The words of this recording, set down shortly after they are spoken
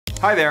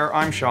Hi there,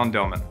 I'm Sean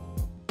Dillman.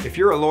 If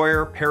you're a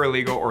lawyer,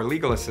 paralegal, or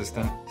legal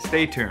assistant,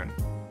 stay tuned.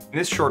 In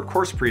this short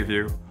course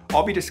preview,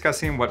 I'll be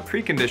discussing what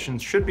preconditions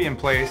should be in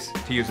place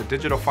to use a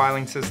digital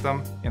filing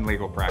system in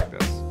legal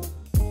practice.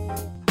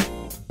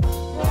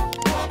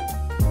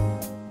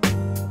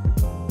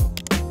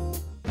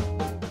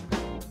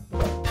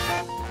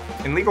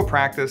 In legal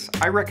practice,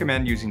 I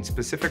recommend using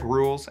specific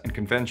rules and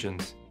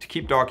conventions to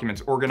keep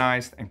documents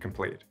organized and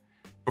complete.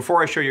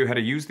 Before I show you how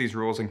to use these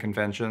rules and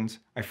conventions,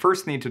 I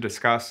first need to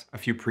discuss a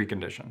few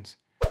preconditions.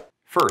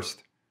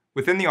 First,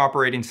 within the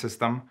operating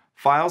system,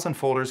 files and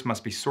folders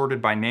must be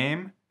sorted by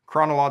name,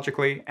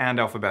 chronologically, and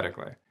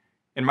alphabetically.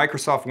 In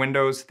Microsoft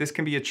Windows, this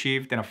can be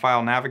achieved in a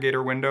File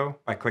Navigator window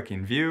by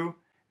clicking View,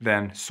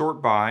 then Sort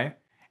By,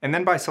 and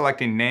then by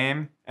selecting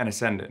Name and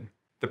ascending.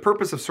 The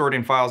purpose of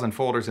sorting files and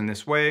folders in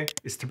this way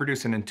is to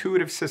produce an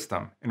intuitive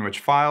system in which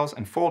files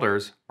and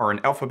folders are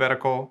in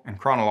alphabetical and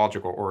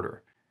chronological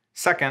order.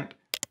 Second,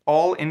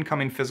 all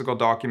incoming physical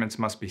documents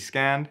must be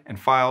scanned and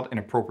filed in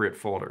appropriate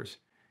folders.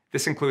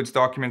 This includes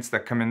documents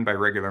that come in by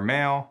regular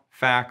mail,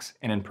 fax,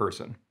 and in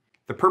person.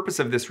 The purpose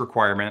of this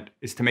requirement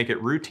is to make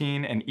it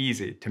routine and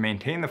easy to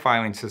maintain the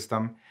filing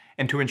system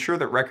and to ensure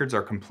that records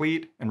are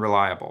complete and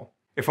reliable.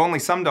 If only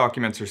some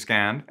documents are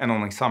scanned and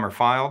only some are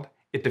filed,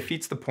 it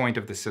defeats the point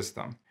of the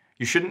system.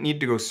 You shouldn't need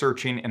to go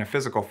searching in a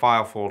physical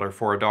file folder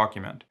for a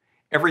document.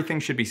 Everything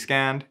should be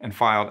scanned and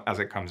filed as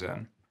it comes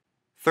in.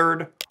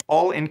 Third,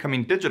 all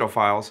incoming digital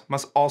files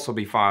must also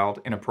be filed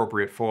in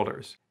appropriate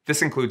folders.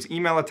 This includes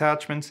email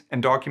attachments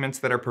and documents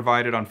that are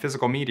provided on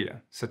physical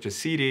media, such as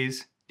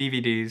CDs,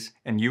 DVDs,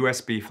 and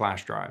USB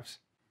flash drives.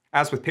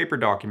 As with paper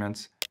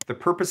documents, the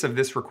purpose of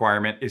this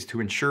requirement is to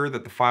ensure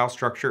that the file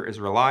structure is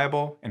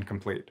reliable and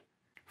complete.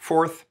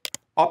 Fourth,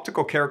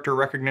 optical character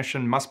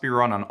recognition must be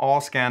run on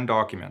all scanned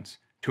documents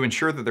to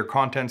ensure that their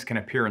contents can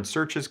appear in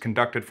searches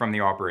conducted from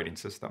the operating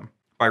system.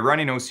 By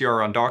running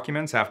OCR on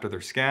documents after they're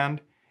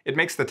scanned, it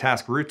makes the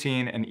task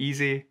routine and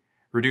easy,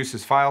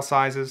 reduces file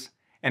sizes,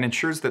 and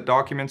ensures that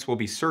documents will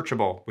be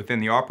searchable within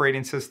the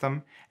operating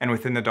system and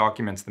within the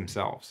documents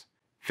themselves.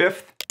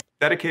 Fifth,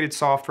 dedicated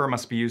software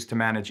must be used to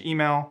manage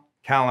email,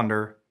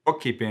 calendar,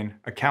 bookkeeping,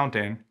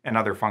 accounting, and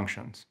other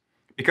functions.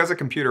 Because a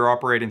computer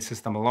operating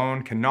system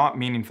alone cannot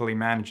meaningfully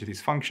manage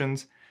these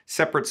functions,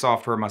 separate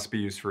software must be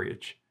used for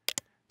each.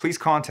 Please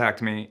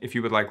contact me if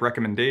you would like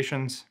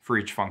recommendations for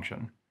each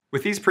function.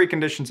 With these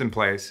preconditions in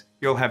place,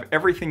 you'll have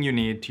everything you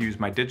need to use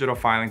my digital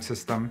filing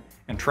system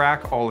and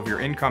track all of your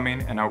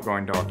incoming and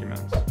outgoing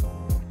documents.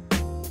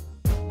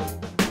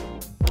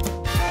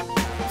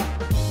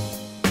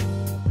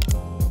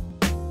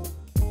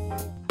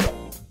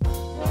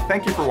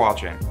 Thank you for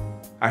watching.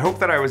 I hope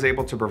that I was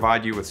able to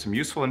provide you with some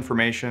useful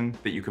information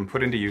that you can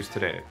put into use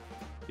today.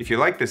 If you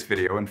liked this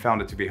video and found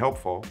it to be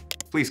helpful,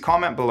 please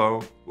comment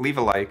below, leave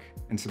a like,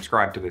 and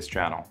subscribe to this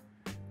channel.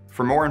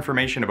 For more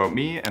information about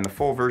me and the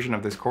full version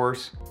of this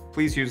course,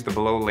 please use the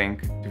below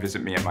link to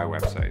visit me at my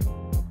website.